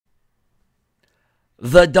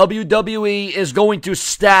The WWE is going to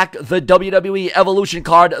stack the WWE Evolution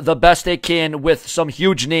card the best they can with some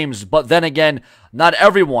huge names. But then again, not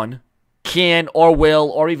everyone can or will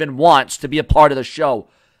or even wants to be a part of the show.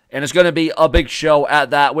 And it's going to be a big show at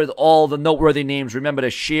that with all the noteworthy names. Remember to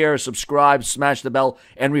share, subscribe, smash the bell,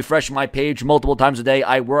 and refresh my page multiple times a day.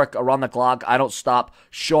 I work around the clock. I don't stop.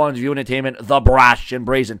 Seanzviewent Entertainment, the brash and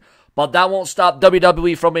brazen. But that won't stop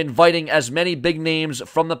WWE from inviting as many big names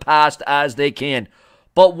from the past as they can.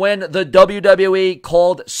 But when the WWE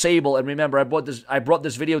called Sable, and remember, I brought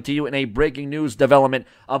this video to you in a breaking news development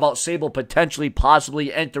about Sable potentially,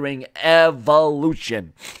 possibly entering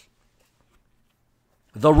Evolution.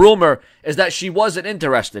 The rumor is that she wasn't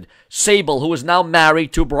interested. Sable, who is now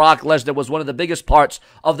married to Brock Lesnar, was one of the biggest parts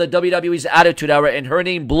of the WWE's Attitude Era, and her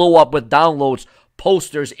name blew up with downloads,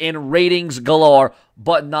 posters, and ratings galore,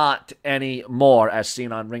 but not anymore, as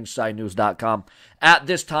seen on ringsidenews.com. At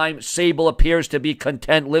this time, Sable appears to be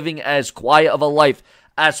content living as quiet of a life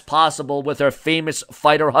as possible with her famous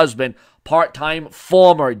fighter husband, part-time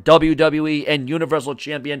former WWE and Universal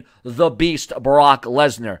Champion, the Beast, Brock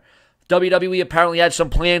Lesnar. WWE apparently had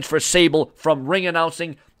some plans for Sable, from ring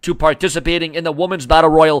announcing to participating in the Women's Battle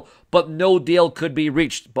Royal, but no deal could be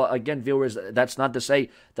reached. But again, viewers, that's not to say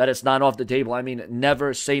that it's not off the table. I mean,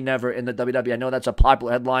 never say never in the WWE. I know that's a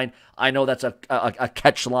popular headline. I know that's a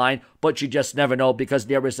catch line, but you just never know, because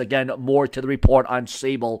there is, again, more to the report on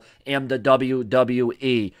Sable and the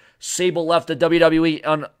WWE. Sable left the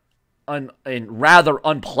WWE in rather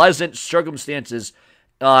unpleasant circumstances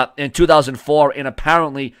in 2004, and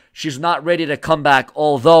apparently she's not ready to come back,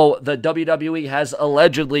 although the WWE has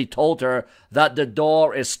allegedly told her that the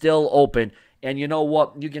door is still open. And you know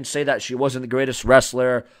what? You can say that she wasn't the greatest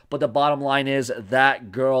wrestler, but the bottom line is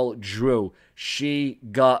that girl drew. She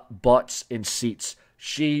got butts in seats.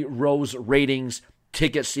 She rose ratings,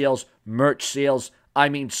 ticket sales, merch sales. I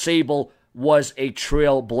mean, Sable was a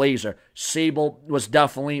trailblazer. Sable was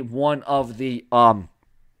definitely one of the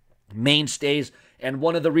mainstays, and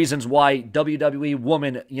one of the reasons why WWE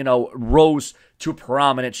Woman, rose to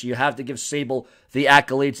prominence. You have to give Sable the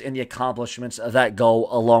accolades and the accomplishments that go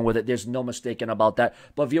along with it. There's no mistaking about that.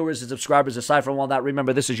 But viewers and subscribers, aside from all that,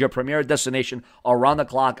 remember, this is your premier destination around the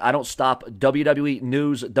clock. I don't stop. WWE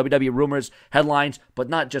news, WWE rumors, headlines, but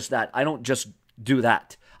not just that. I don't just do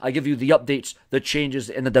that. I give you the updates, the changes,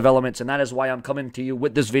 and the developments, and that is why I'm coming to you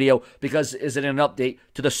with this video, because it's an update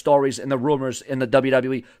to the stories and the rumors in the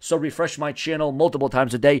WWE. So refresh my channel multiple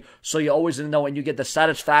times a day so you always know and you get the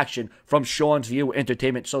satisfaction from Sean's View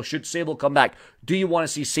Entertainment. So should Sable come back? Do you want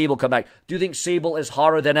to see Sable come back? Do you think Sable is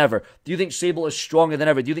harder than ever? Do you think Sable is stronger than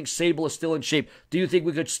ever? Do you think Sable is still in shape? Do you think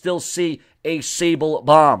we could still see a Sable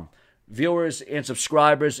bomb? Viewers and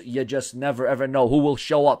subscribers, you just never ever know who will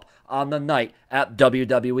show up on the night at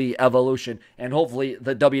WWE Evolution. And hopefully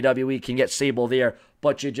the WWE can get Sable there,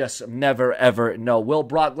 but you just never ever know. Will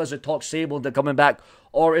Brock Lesnar talk Sable into coming back,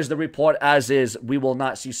 or is the report as is, we will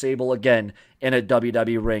not see Sable again in a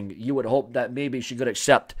WWE ring? You would hope that maybe she could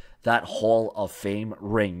accept that Hall of Fame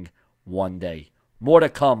ring one day. More to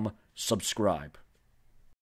come. Subscribe.